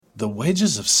the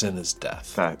wages of sin is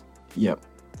death. Yep.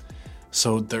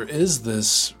 So there is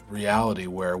this reality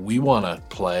where we want to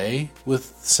play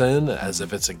with sin as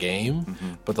if it's a game,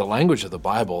 but the language of the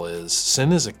Bible is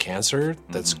sin is a cancer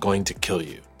that's going to kill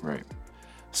you. Right.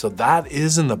 So that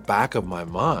is in the back of my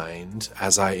mind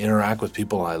as I interact with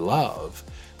people I love,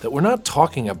 that we're not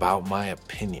talking about my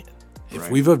opinion. If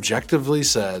we've objectively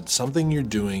said something you're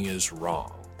doing is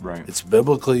wrong, it's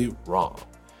biblically wrong,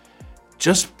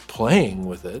 just playing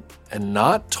with it and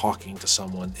not talking to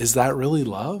someone, is that really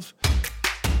love?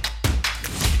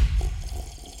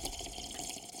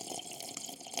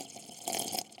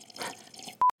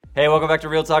 Hey, welcome back to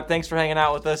Real Talk. Thanks for hanging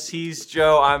out with us. He's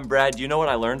Joe, I'm Brad. You know what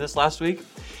I learned this last week?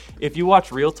 If you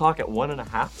watch Real Talk at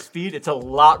 1.5 speed, it's a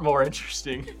lot more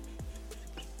interesting.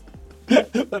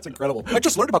 That's incredible. I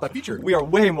just learned about that feature. We are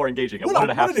way more engaging at 1.5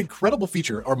 speed. What an incredible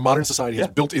feature our modern society has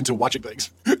built into watching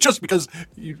things. Just because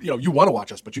you want to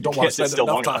watch us, but you don't want to spend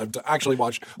enough time to actually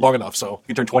watch long enough. So you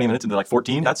can turn 20 minutes into like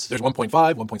 14. There's 1.5,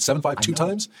 1.75, 2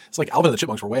 times. It's like Alvin and the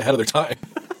Chipmunks were way ahead of their time.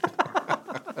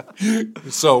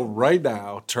 So right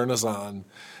now, turn us on,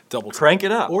 double crank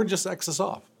it up, or just X us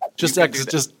off.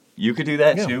 You could do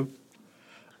that too.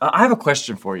 I have a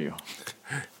question for you.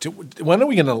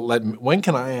 When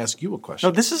can I ask you a question?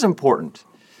 No, this is important.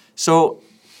 So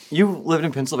you lived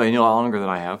in Pennsylvania a lot longer than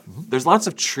I have. There's lots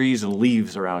of trees and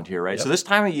leaves around here, right? Yep. So this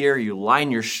time of year, you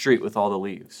line your street with all the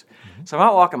leaves. So I'm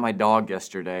out walking my dog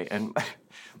yesterday, and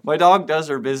my dog does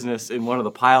her business in one of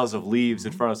the piles of leaves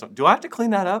in front of us. Do I have to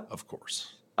clean that up? Of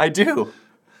course. I do.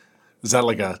 Is that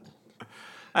like a...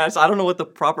 I don't know what the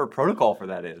proper protocol for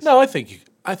that is. No, I think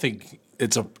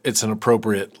it's an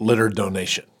appropriate litter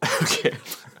donation. Okay.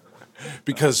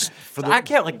 Because I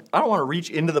don't want to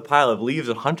reach into the pile of leaves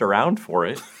and hunt around for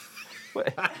it.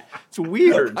 It's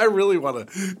weird. I really want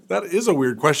to. That is a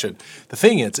weird question. The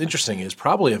thing that's interesting is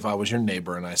probably if I was your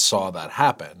neighbor and I saw that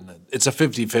happen, it's a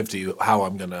 50-50 how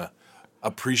I'm going to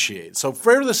appreciate. So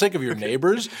for the sake of your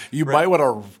neighbors, you might want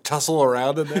to tussle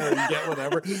around in there and get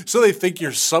whatever, so they think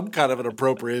you're some kind of an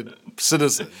appropriate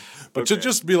citizen. But to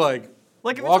just be like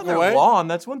if it's walk on their away, lawn,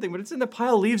 that's one thing. But it's in the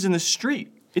pile of leaves in the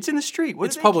street. It's in the street.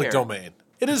 It's public domain.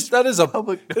 It is. That is a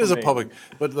public. It is a public.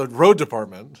 But the road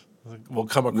department will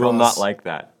come across. Will not like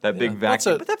that. That big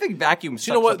vacuum. But that big vacuum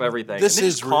sucks up everything. This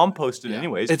is composted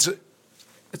anyways.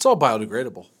 It's all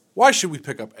biodegradable. Why should we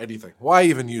pick up anything? Why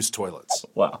even use toilets?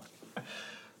 Wow.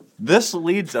 This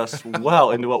leads us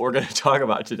well into what we're going to talk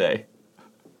about today.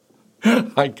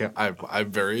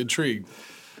 I'm very intrigued.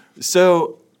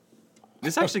 So,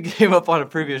 this actually came up on a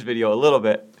previous video a little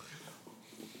bit.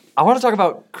 I want to talk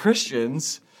about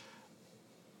Christians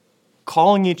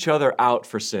calling each other out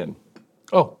for sin.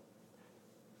 Oh.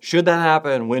 Should that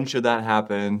happen? When should that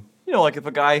happen? You know, like if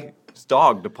a guy's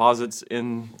dog deposits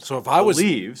in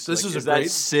leaves, is that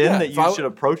sin that you should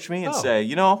approach me and say,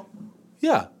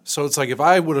 Yeah. So it's like if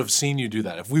I would have seen you do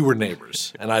that, if we were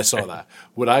neighbors and I saw that,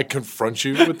 would I confront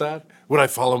you with that? Would I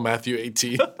follow Matthew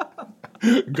 18?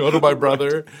 Go to my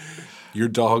brother. Your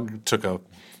dog took a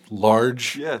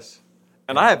large... Yes.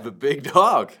 And I have a big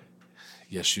dog.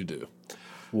 Yes, you do.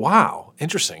 Wow.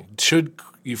 Interesting.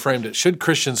 You framed it. Should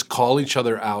Christians call each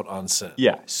other out on sin?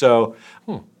 Yeah. So,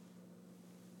 a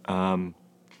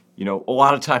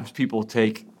lot of times people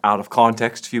take out of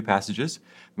context a few passages.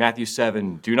 Matthew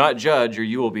 7, do not judge or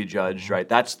you will be judged, right?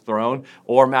 That's thrown.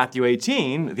 Or Matthew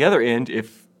 18, the other end,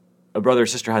 if a brother or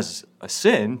sister has a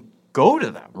sin, go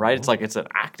to them, right? It's like it's an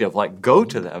active, go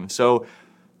to them. So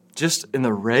just in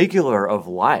the regular of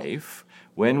life,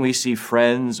 when we see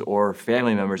friends or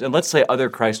family members, and let's say other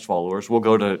Christ followers, we'll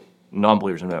go to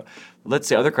non-believers in a minute. Let's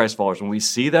say other Christ followers, when we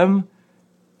see them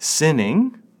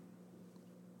sinning,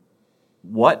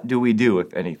 what do we do,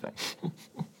 if anything?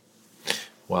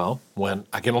 Well, when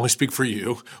I can only speak for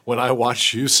you, when I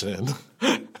watch you sin,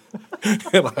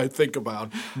 and I think about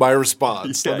my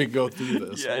response, let me go through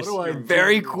this. Yes, you're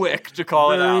very quick to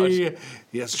call it out.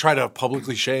 Yes, try to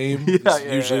publicly shame.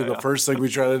 Usually the first thing we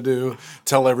try to do,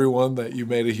 tell everyone that you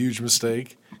made a huge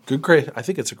mistake. Great. I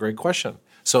think it's a great question.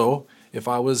 So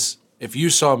if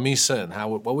you saw me sin,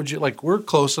 what would you, we're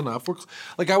close enough.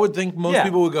 I would think most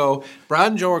people would go, Brad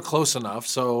and Joe are close enough,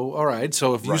 so all right.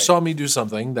 So if you saw me do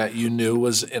something that you knew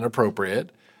was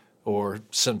inappropriate or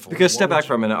sinful. Because step back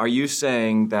for a minute. Are you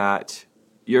saying that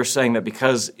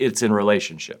because it's in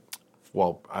relationship?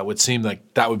 Well, I would seem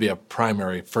like that would be a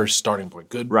primary first starting point.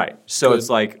 Good. Right. So it's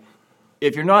like,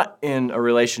 if you're not in a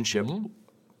relationship,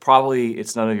 probably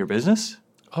it's none of your business.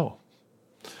 Oh.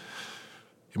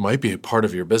 It might be a part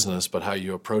of your business, but how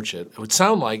you approach it. It would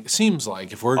seems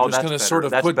like if we're just going to sort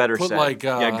of put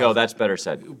that's better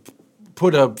said.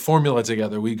 Put a formula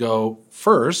together. We go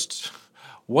first,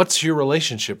 what's your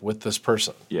relationship with this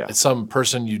person? Yeah. It's some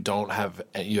person you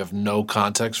have no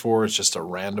context for. It's just a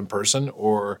random person,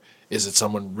 or is it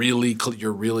someone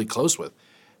you're really close with?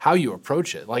 How you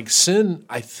approach it. Like sin,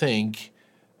 I think,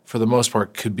 for the most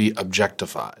part, could be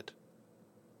objectified.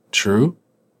 True?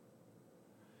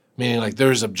 Meaning like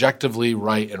there's objectively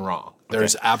right and wrong.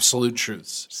 There's absolute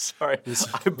truths. Sorry,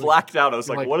 I blacked out. I was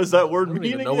like, what does that word mean? I don't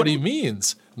even know what he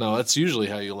means. No, that's usually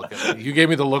how you look at it. You gave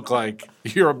me the look like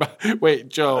you're about. Wait,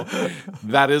 Joe,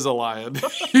 that is a lion.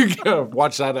 You gotta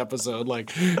watch that episode.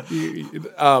 Like,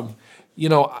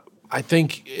 I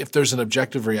think if there's an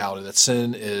objective reality that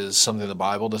sin is something the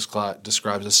Bible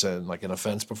describes as sin, like an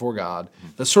offense before God,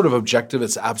 that's sort of objective.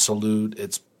 It's absolute.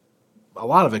 It's a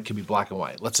lot of it can be black and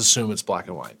white. Let's assume it's black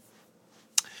and white.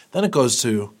 Then it goes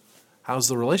to, how's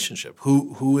the relationship?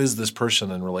 Who is this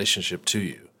person in relationship to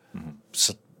you?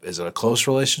 So, is it a close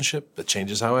relationship? That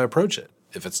changes how I approach it.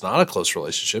 If it's not a close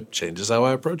relationship, changes how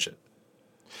I approach it.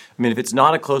 I mean, if it's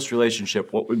not a close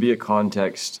relationship, what would be a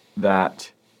context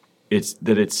that it's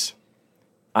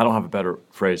I don't have a better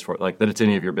phrase for it, like that it's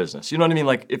any of your business. You know what I mean?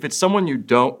 Like if it's someone you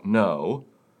don't know,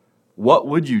 what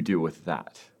would you do with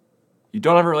that? You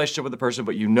don't have a relationship with the person,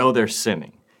 but you know they're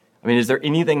sinning. I mean, is there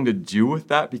anything to do with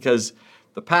that? Because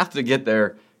the path to get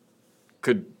there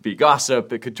could be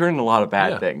gossip. It could turn into a lot of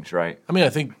bad things, right? I mean,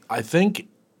 I think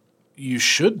you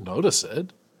should notice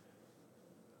it.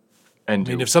 And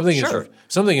if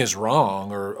something is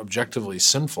wrong or objectively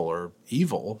sinful or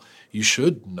evil, you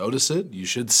should notice it. You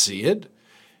should see it.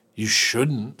 You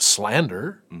shouldn't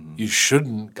slander. You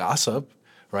shouldn't gossip,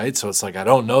 right? So it's like, I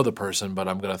don't know the person, but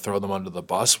I'm going to throw them under the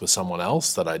bus with someone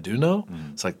else that I do know.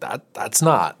 It's like that's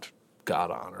not God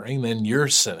honoring. Then you're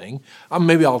sinning.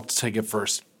 Maybe I'll take it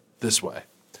first this way.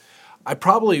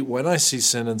 When I see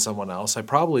sin in someone else, I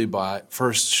probably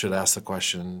first should ask the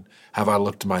question, have I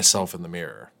looked at myself in the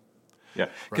mirror? Yeah,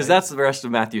 because that's the rest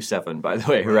of Matthew 7, by the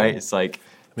way, right? It's like,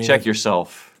 check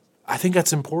yourself. I think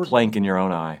that's important. Plank in your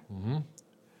own eye.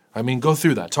 I mean, go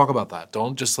through that. Talk about that.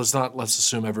 Don't just let's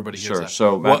assume everybody hears that.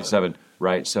 So Matthew 7,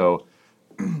 right? So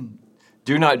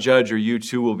do not judge or you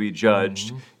too will be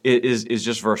judged. It is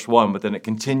just verse 1, but then it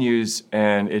continues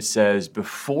and it says,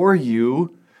 before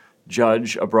you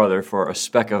judge a brother for a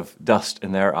speck of dust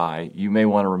in their eye, you may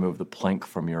want to remove the plank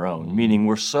from your own. Meaning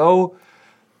we're so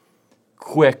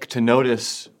quick to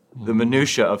notice the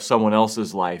minutia of someone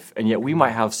else's life, and yet we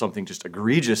might have something just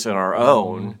egregious in our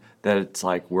own that it's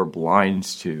like we're blind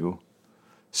to.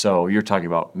 So you're talking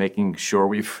about making sure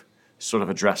we've sort of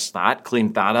addressed that,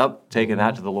 cleaned that up, taken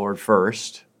that to the Lord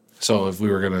first. So if we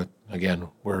were going to, again,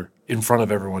 we're in front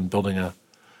of everyone building a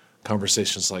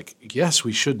conversation. It's like, yes,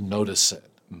 we should notice it.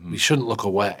 We shouldn't look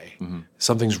away.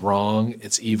 Something's wrong,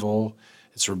 it's evil,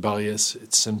 it's rebellious,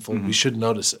 it's sinful. We should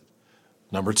notice it.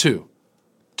 Number 2,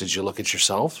 did you look at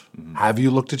yourself? Have you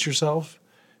looked at yourself?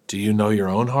 Do you know your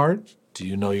own heart? Do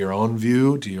you know your own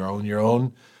view? Do you own your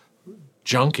own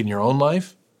junk in your own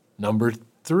life? Number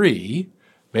 3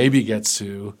 maybe gets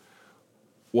to,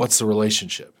 what's the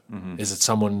relationship? Is it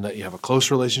someone that you have a close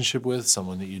relationship with,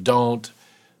 someone that you don't,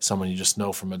 someone you just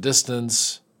know from a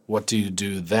distance? What do you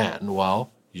do then?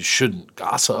 Well, you shouldn't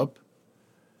gossip.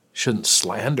 You shouldn't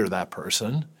slander that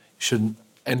person. You shouldn't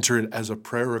enter it as a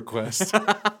prayer request.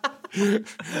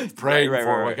 Praying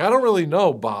for like, I don't really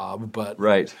know Bob, but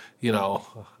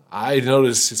I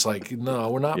noticed it's like, no,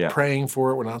 we're not praying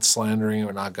for it. We're not slandering.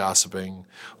 We're not gossiping.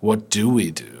 What do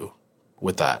we do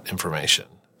with that information?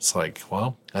 It's like,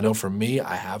 well, I know for me,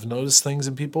 I have noticed things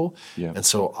in people, and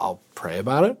so I'll pray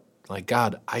about it. Like,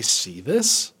 God, I see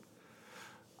this.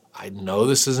 I know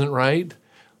this isn't right.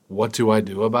 What do I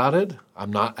do about it? I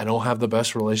don't have the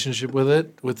best relationship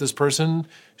with this person.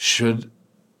 Should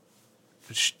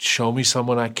show me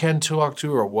someone I can talk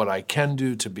to or what I can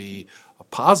do to be a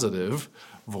positive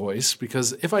voice.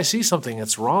 Because if I see something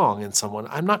that's wrong in someone,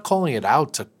 I'm not calling it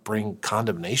out to bring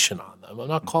condemnation on them. I'm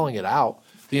not calling it out.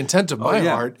 The intent of my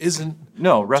heart isn't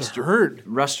to hurt.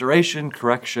 Restoration,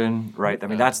 correction, right? I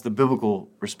mean, that's the biblical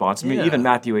response. I mean, even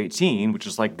Matthew 18, which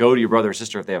is like, go to your brother or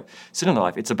sister if they have sin in their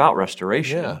life. It's about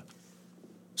restoration. Yeah.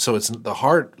 So it's the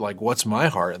heart, like what's my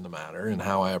heart in the matter and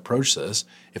how I approach this.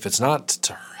 If it's not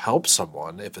to help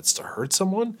someone, if it's to hurt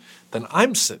someone, then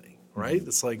I'm sinning, right?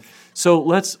 It's like... So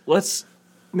let's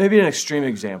maybe an extreme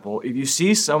example. If you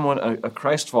see someone, a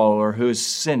Christ follower, who is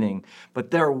sinning,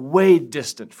 but they're way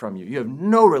distant from you, you have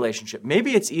no relationship.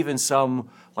 Maybe it's even some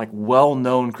like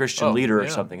well-known Christian leader or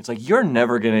something. It's like you're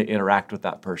never going to interact with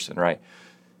that person, right?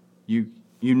 You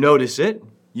notice it.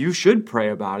 You should pray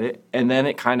about it, and then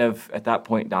it kind of, at that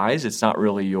point, dies. It's not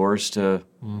really yours to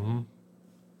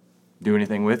do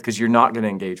anything with because you're not going to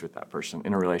engage with that person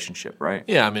in a relationship, right?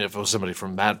 Yeah, I mean, if it was somebody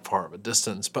from that far of a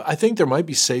distance. But I think there might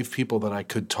be safe people that I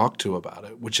could talk to about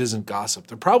it, which isn't gossip.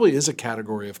 There probably is a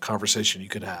category of conversation you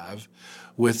could have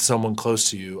with someone close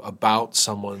to you about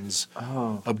someone's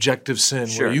objective sin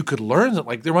where you could learn.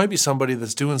 Like there might be somebody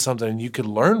that's doing something and you could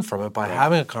learn from it by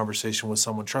having a conversation with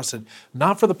someone trusted,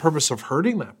 not for the purpose of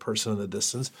hurting that person in the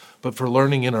distance, but for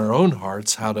learning in our own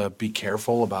hearts how to be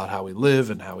careful about how we live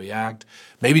and how we act,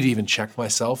 maybe to even check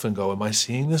myself and go, am I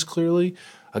seeing this clearly?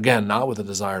 Again, not with a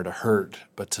desire to hurt,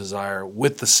 but desire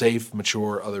with the safe,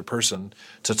 mature other person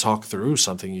to talk through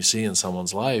something you see in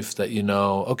someone's life that you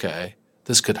know, okay,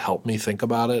 this could help me think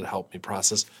about it, help me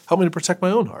process, help me to protect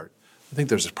my own heart. I think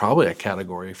there's probably a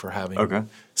category for having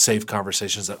safe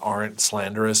conversations that aren't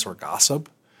slanderous or gossip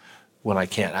when I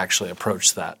can't actually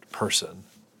approach that person.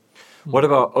 What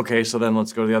about, okay, so then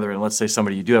let's go to the other end. Let's say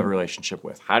somebody you do have a relationship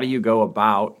with. How do you go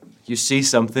about, you see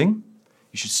something,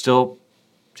 you should still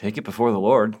take it before the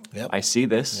Lord. Yep. I see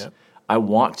this. Yep. I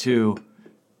want to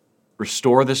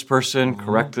restore this person,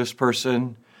 correct this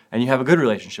person, and you have a good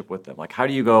relationship with them. Like, how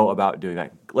do you go about doing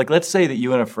that? Like, let's say that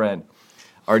you and a friend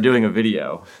are doing a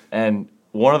video, and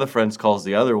one of the friends calls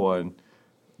the other one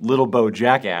Little Bo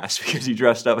Jackass because he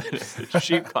dressed up in a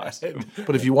sheep costume.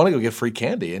 But if you want to go get free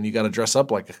candy and you got to dress up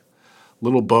like a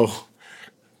Little Bo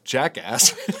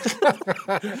Jackass.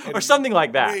 Or something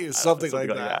like that. Something like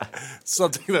that.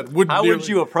 Something that wouldn't How would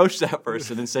you approach that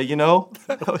person and say,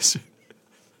 that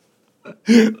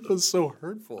was so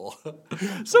hurtful.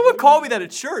 Someone called me that at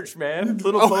church, man.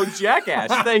 Little Bo Jackass.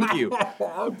 Thank you.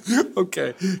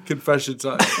 Okay, confession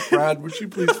time. Brad, would you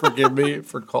please forgive me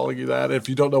for calling you that? If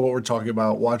you don't know what we're talking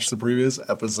about, watch the previous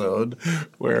episode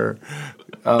where,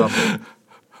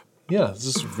 this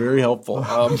is very helpful.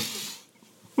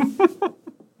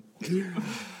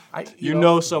 You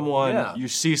know someone, you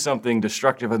see something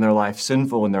destructive in their life,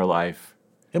 sinful in their life.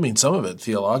 I mean, some of it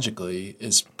theologically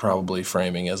is probably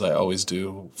framing, as I always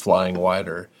do, flying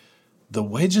wider. The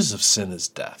wages of sin is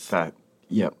death.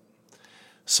 Yep.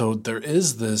 So there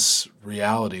is this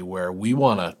reality where we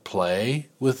want to play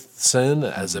with sin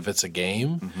as if it's a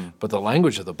game, but the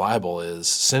language of the Bible is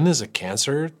sin is a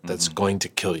cancer that's going to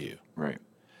kill you. Right.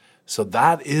 So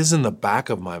that is in the back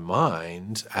of my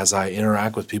mind as I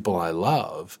interact with people I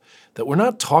love, that we're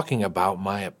not talking about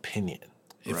my opinion.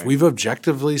 If we've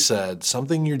objectively said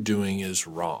something you're doing is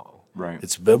wrong,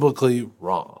 it's biblically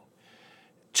wrong,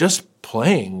 just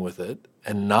playing with it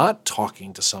and not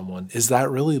talking to someone, is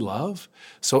that really love?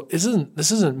 So this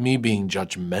isn't me being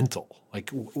judgmental.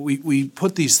 Like we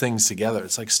put these things together.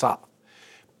 It's like, stop.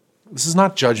 This is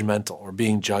not judgmental or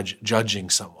being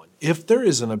judging someone. If there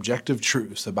is an objective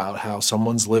truth about how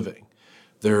someone's living,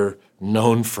 they're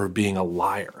known for being a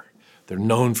liar. They're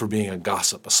known for being a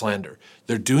gossip, a slander.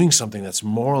 They're doing something that's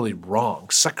morally wrong,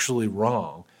 sexually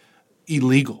wrong,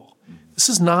 illegal. This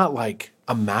is not like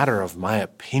a matter of my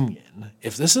opinion.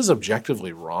 If this is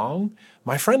objectively wrong,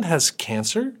 my friend has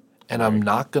cancer and I'm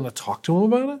not going to talk to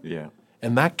him about it. Yeah.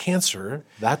 And that cancer,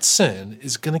 that sin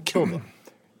is going to kill them.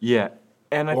 Yeah.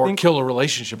 And I or think, kill a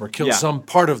relationship or kill some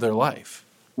part of their life.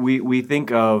 We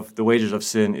think of the wages of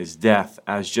sin is death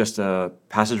as just a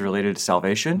passage related to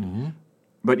salvation.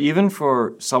 But even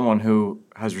for someone who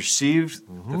has received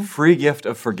the free gift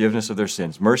of forgiveness of their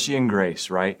sins, mercy and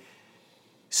grace, right?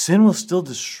 Sin will still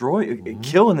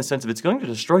kill in the sense of it's going to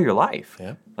destroy your life.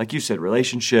 Yeah. Like you said,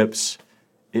 relationships,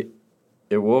 it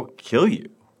will kill you.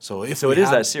 So it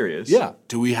is that serious. Yeah.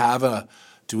 Do we have a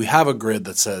grid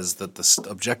that says that the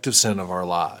objective sin of our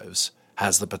lives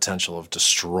has the potential of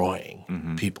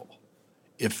destroying people?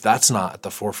 If that's not at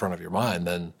the forefront of your mind,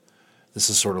 then this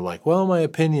is sort of like, well, my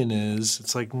opinion is,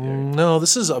 it's like, no,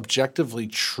 this is objectively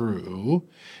true.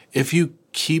 If you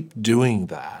keep doing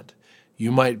that, you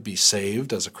might be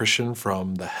saved as a Christian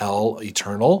from the hell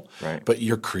eternal, but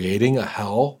you're creating a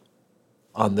hell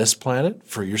on this planet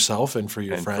for yourself and for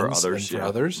your friends and for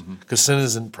others. Because sin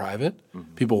isn't private.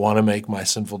 People want to make my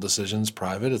sinful decisions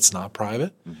private. It's not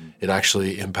private. It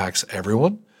actually impacts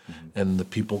everyone and the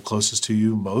people closest to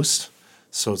you most.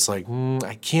 So it's like,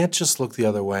 I can't just look the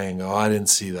other way and go, I didn't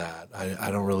see that.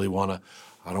 I don't really want to,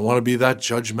 I don't want to be that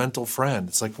judgmental friend.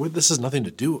 It's like, this has nothing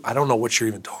to do. I don't know what you're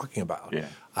even talking about. Yeah.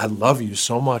 I love you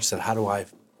so much that how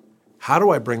do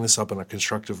I bring this up in a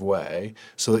constructive way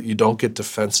so that you don't get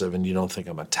defensive and you don't think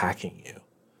I'm attacking you?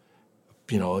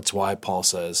 You know, it's why Paul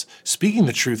says, speaking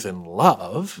the truth in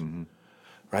love,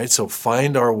 right? So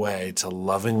find our way to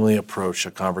lovingly approach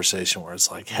a conversation where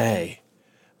it's like, hey,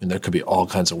 I mean, there could be all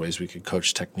kinds of ways we could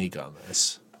coach technique on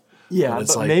this. Yeah,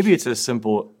 but like, maybe it's as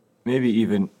simple, maybe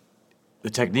even the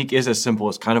technique is as simple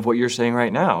as kind of what you're saying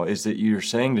right now, is that you're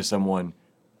saying to someone,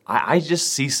 I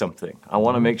just see something. I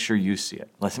want to make sure you see it.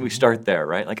 We start there,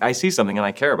 right? Like I see something and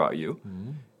I care about you,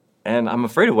 and I'm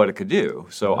afraid of what it could do.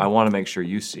 So I want to make sure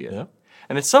you see it. Yeah.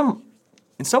 And in some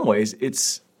ways,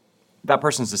 it's that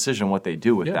person's decision what they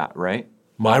do with that, right?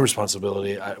 My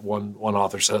responsibility, one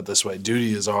author said it this way,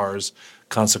 duty is ours,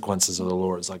 consequences are the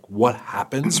Lord's. Like what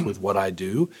happens with what I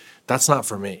do, that's not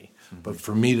for me. But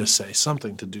for me to say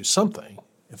something, to do something,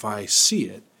 if I see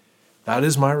it, that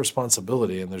is my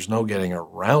responsibility, and there's no getting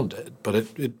around it. But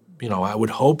it I would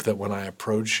hope that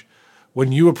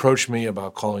when you approach me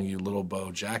about calling you little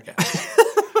Bo jackass,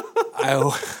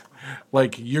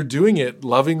 like you're doing it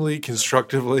lovingly,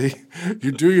 constructively.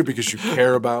 You're doing it because you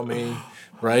care about me,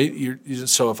 right?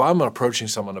 So if I'm approaching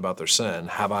someone about their sin,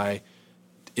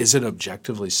 is it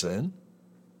objectively sin?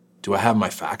 Do I have my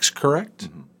facts correct?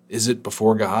 Is it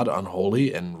before God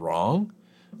unholy and wrong?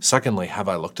 Secondly, have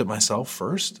I looked at myself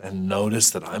first and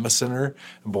noticed that I'm a sinner?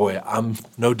 And boy, I'm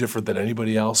no different than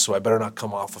anybody else, so I better not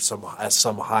come off as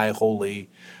some high holy,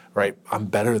 right? I'm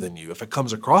better than you. If it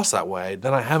comes across that way,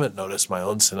 then I haven't noticed my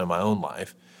own sin in my own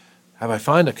life. Have I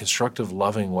found a constructive,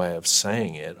 loving way of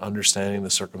saying it, understanding the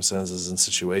circumstances and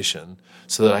situation,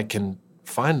 so that I can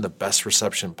find the best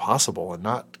reception possible and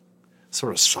not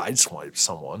sort of sideswipe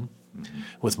someone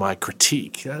with my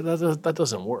critique? That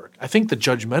doesn't work. I think the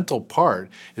judgmental part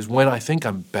is when I think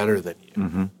I'm better than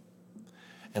you,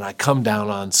 and I come down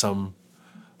on some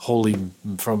holy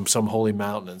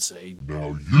mountain and say,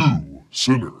 "Now you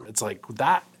sinner." It's like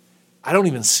that. I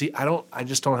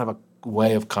just don't have a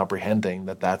way of comprehending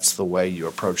that that's the way you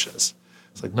approach this.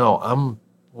 It's like, no, I'm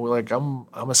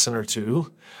a sinner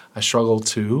too. I struggle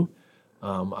too.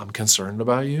 I'm concerned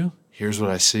about you. Here's what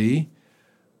I see.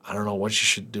 I don't know what you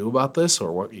should do about this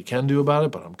or what you can do about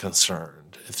it, but I'm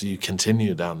concerned. If you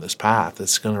continue down this path,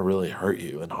 it's going to really hurt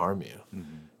you and harm you.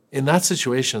 In that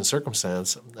situation and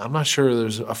circumstance, I'm not sure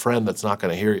there's a friend that's not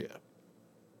going to hear you.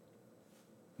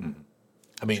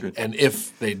 I mean, and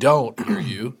if they don't hear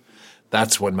you,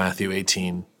 that's when Matthew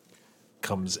 18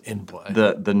 comes in play.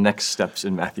 The next steps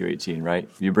in Matthew 18, right?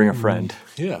 You bring a friend.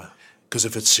 Yeah, because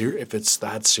if it's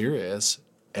that serious,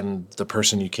 and the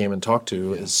person you came and talked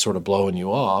to is sort of blowing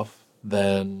you off,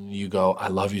 then you go, I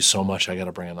love you so much, I got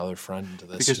to bring another friend into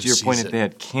this. Because to your point, if they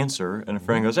had cancer and a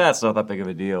friend goes, it's not that big of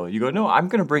a deal. You go, no, I'm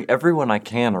going to bring everyone I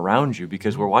can around you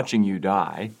because we're watching you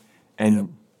die,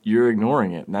 and you're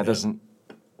ignoring it, and that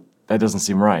doesn't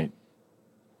seem right.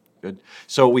 Good.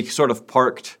 So we sort of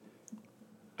parked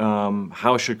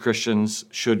how should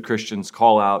Christians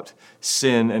call out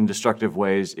sin and destructive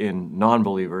ways in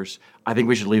non-believers. I think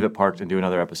we should leave it parked and do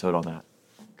another episode on that.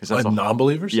 That's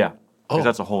non-believers? Yeah, because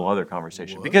that's a whole other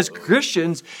conversation. Whoa. Because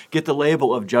Christians get the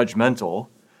label of judgmental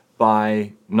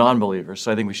by non-believers,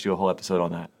 so I think we should do a whole episode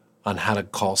on that. On how to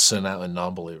call sin out in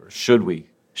non-believers. Should we?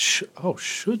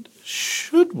 Should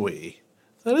we?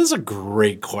 That is a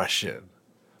great question.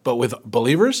 But with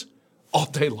believers, all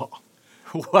day long.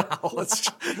 Wow, let's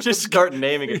just start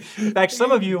naming it. In fact,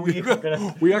 some of you,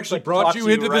 we actually brought you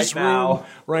into this room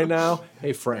right now.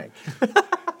 Hey, Frank,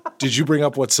 did you bring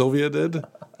up what Sylvia did?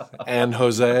 And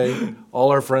Jose,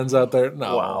 all our friends out there?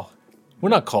 No. Wow. We're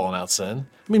not calling out sin.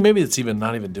 I mean, maybe it's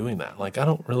not even doing that. Like, I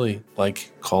don't really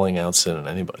like calling out sin in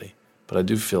anybody, but I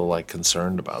do feel like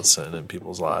concerned about sin in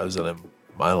people's lives and in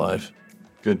my life.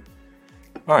 Good.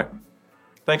 All right.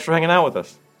 Thanks for hanging out with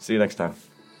us. See you next time.